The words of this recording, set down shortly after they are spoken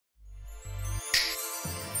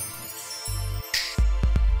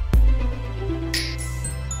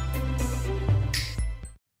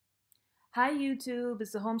Hi YouTube,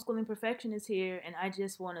 it's the Homeschooling Perfectionist here, and I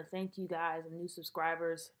just want to thank you guys and new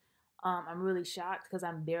subscribers. I'm really shocked because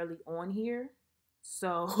I'm barely on here,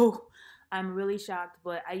 so I'm really shocked.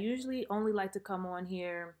 But I usually only like to come on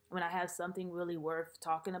here when I have something really worth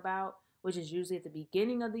talking about, which is usually at the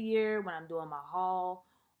beginning of the year when I'm doing my haul,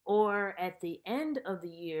 or at the end of the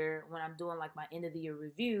year when I'm doing like my end of the year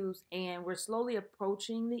reviews. And we're slowly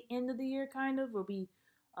approaching the end of the year, kind of.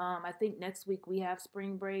 I think next week we have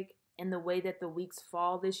spring break, and the way that the weeks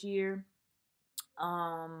fall this year,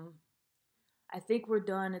 um, I think we're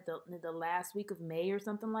done at the last week of May or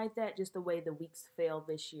something like that. Just the way the weeks fell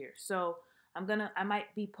this year. So I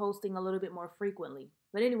might be posting a little bit more frequently.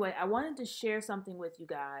 But anyway, I wanted to share something with you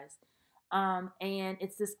guys, and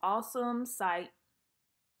it's this awesome site.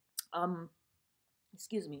 Um,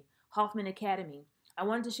 excuse me, Hoffman Academy. I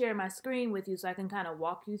wanted to share my screen with you so I can kind of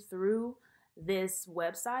walk you through this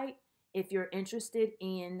website if you're interested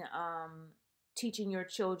in teaching your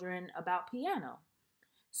children about piano.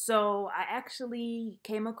 So I actually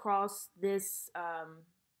came across this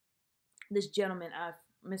gentleman,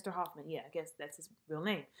 Mr. Hoffman. Yeah, I guess that's his real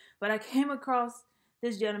name. But I came across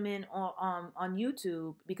this gentleman on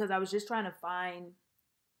YouTube because I was just trying to find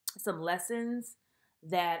some lessons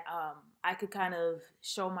that I could kind of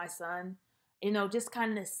show my son, just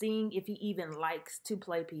kind of seeing if he even likes to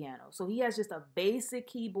play piano. So he has just a basic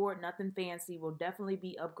keyboard, nothing fancy. We'll definitely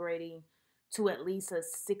be upgrading to at least a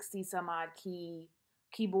 60 some odd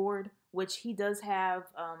keyboard, which he does have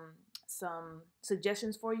some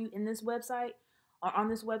suggestions for you in this website or on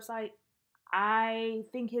this website. I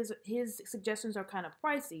think his suggestions are kind of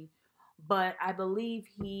pricey, but I believe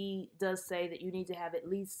he does say that you need to have at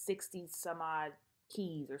least 60 some odd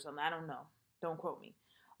keys or something. I don't know. Don't quote me.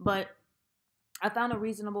 But I found a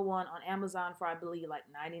reasonable one on Amazon for I believe like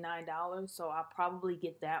 $99. So I'll probably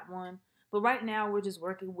get that one. But right now we're just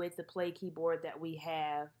working with the play keyboard that we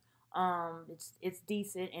have. It's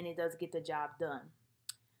decent and it does get the job done.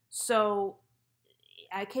 So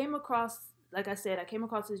I came across, like I said, I came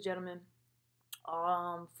across this gentleman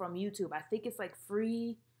from YouTube. I think it's like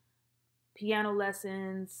free piano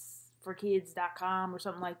lessons for kids.com or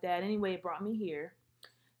something like that. Anyway, it brought me here.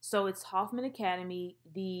 So it's Hoffman Academy.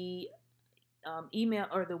 The email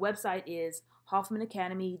or the website is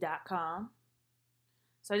hoffmanacademy.com.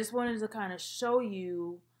 So I just wanted to kind of show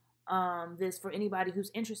you this for anybody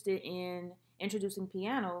who's interested in introducing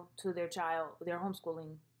piano to their child, their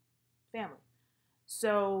homeschooling family.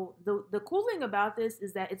 So the cool thing about this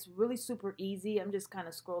is that it's really super easy. I'm just kind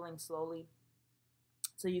of scrolling slowly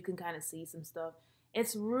so you can kind of see some stuff.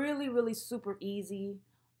 It's really, really super easy.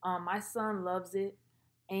 My son loves it.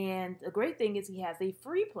 And the great thing is he has a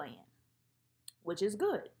free plan, which is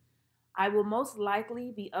good. I will most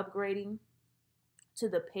likely be upgrading to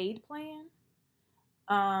the paid plan.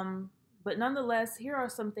 But nonetheless, here are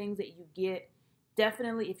some things that you get.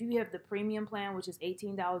 Definitely, if you have the premium plan, which is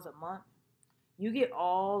 $18 a month, you get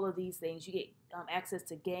all of these things. You get access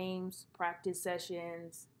to games, practice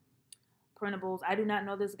sessions, printables. I do not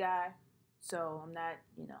know this guy, so I'm not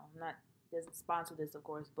doesn't sponsor this, of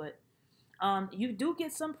course, but you do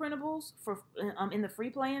get some printables for in the free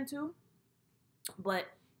plan too. But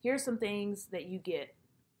here's some things that you get.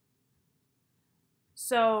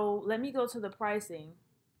 So let me go to the pricing,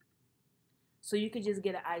 so you could just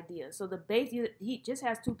get an idea. So the base, he just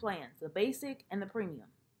has two plans: the basic and the premium.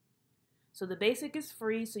 So the basic is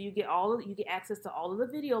free, so you get access to all of the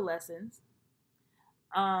video lessons.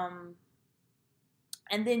 Um,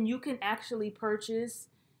 and then you can actually purchase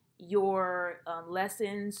your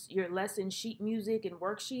lessons, your lesson sheet music and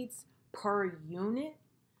worksheets per unit.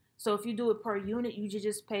 So if you do it per unit, you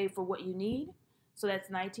just pay for what you need. So that's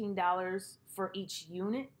 $19 for each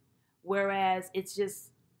unit, whereas it's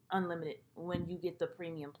just unlimited when you get the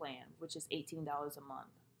premium plan, which is $18 a month.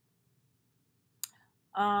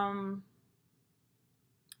 Um,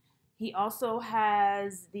 He also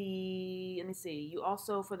has let me see, you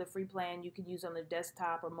also, for the free plan, you can use on the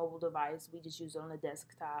desktop or mobile device. We just use it on the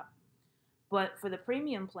desktop. But for the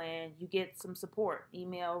premium plan, you get some support,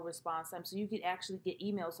 email response time. So you could actually get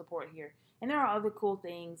email support here. And there are other cool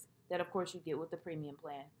things that, of course, you get with the premium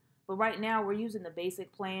plan. But right now, we're using the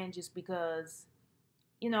basic plan just because,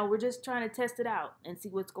 we're just trying to test it out and see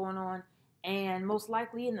what's going on. And most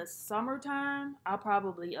likely in the summertime, I'll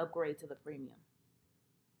probably upgrade to the premium.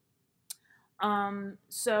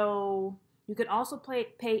 So you can also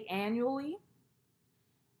pay annually,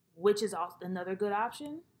 which is also another good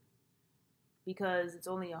option because it's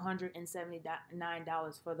only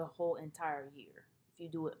 $179 for the whole entire year if you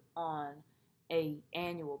do it on a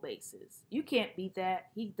annual basis. You can't beat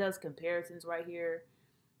that. He does comparisons right here.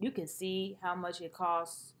 You can see how much it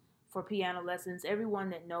costs for piano lessons. Everyone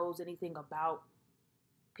that knows anything about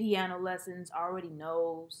piano lessons already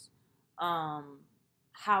knows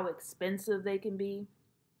how expensive they can be.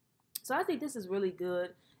 So I think this is really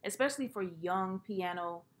good, especially for young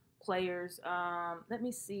piano players. Let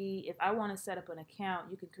me see if I want to set up an account.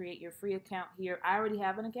 You can create your free account here. I already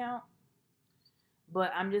have an account,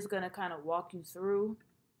 but I'm just going to kind of walk you through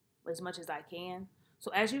as much as I can.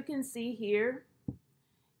 So as you can see here,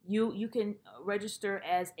 you can register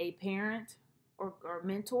as a parent or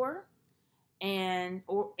mentor, and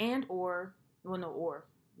or well, no, or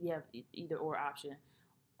you have either or option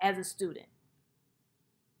as a student.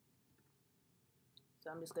 So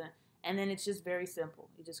I'm just gonna, and then it's just very simple.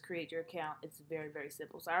 You just create your account. It's very, very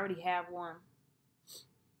simple. So I already have one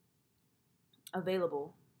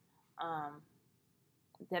available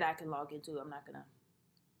that I can log into. I'm not gonna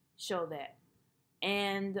show that.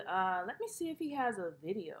 And let me see if he has a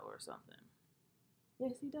video or something.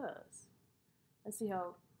 Yes, he does. Let's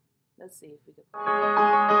see if we can.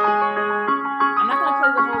 I'm not gonna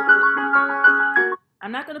play the whole.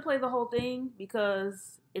 I'm not gonna play the whole thing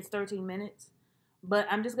because it's 13 minutes. But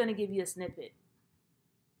I'm just going to give you a snippet.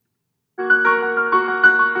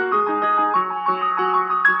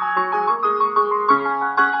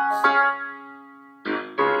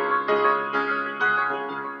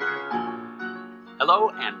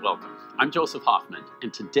 Hello and welcome. I'm Joseph Hoffman,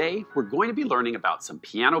 and today we're going to be learning about some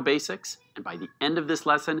piano basics, and by the end of this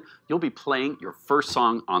lesson, you'll be playing your first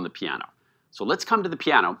song on the piano. So let's come to the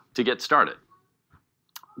piano to get started.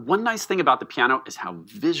 One nice thing about the piano is how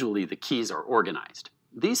visually the keys are organized.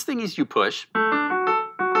 These thingies you push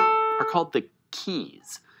are called the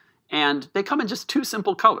keys, and they come in just two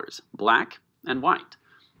simple colors, black and white.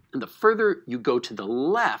 And the further you go to the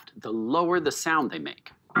left, the lower the sound they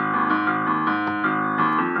make.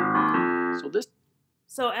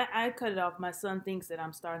 So I cut it off. My son thinks that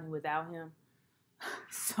I'm starting without him.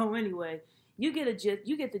 So anyway, you get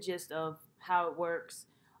the gist of how it works.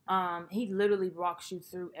 He literally walks you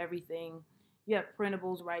through everything. You have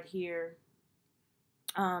printables right here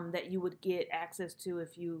that you would get access to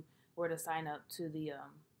if you were to sign up to the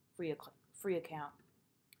free account.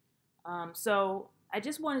 So I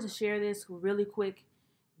just wanted to share this really quick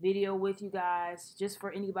video with you guys, just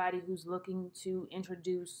for anybody who's looking to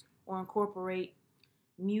introduce or incorporate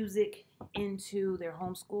music into their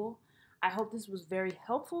homeschool. I hope this was very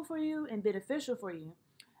helpful for you and beneficial for you.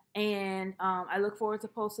 And I look forward to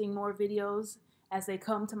posting more videos as they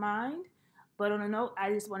come to mind. But on a note,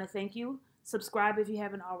 I just want to thank you. Subscribe if you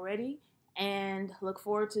haven't already. And look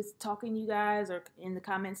forward to talking to you guys or in the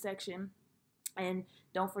comment section. And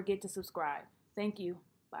don't forget to subscribe. Thank you.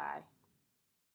 Bye.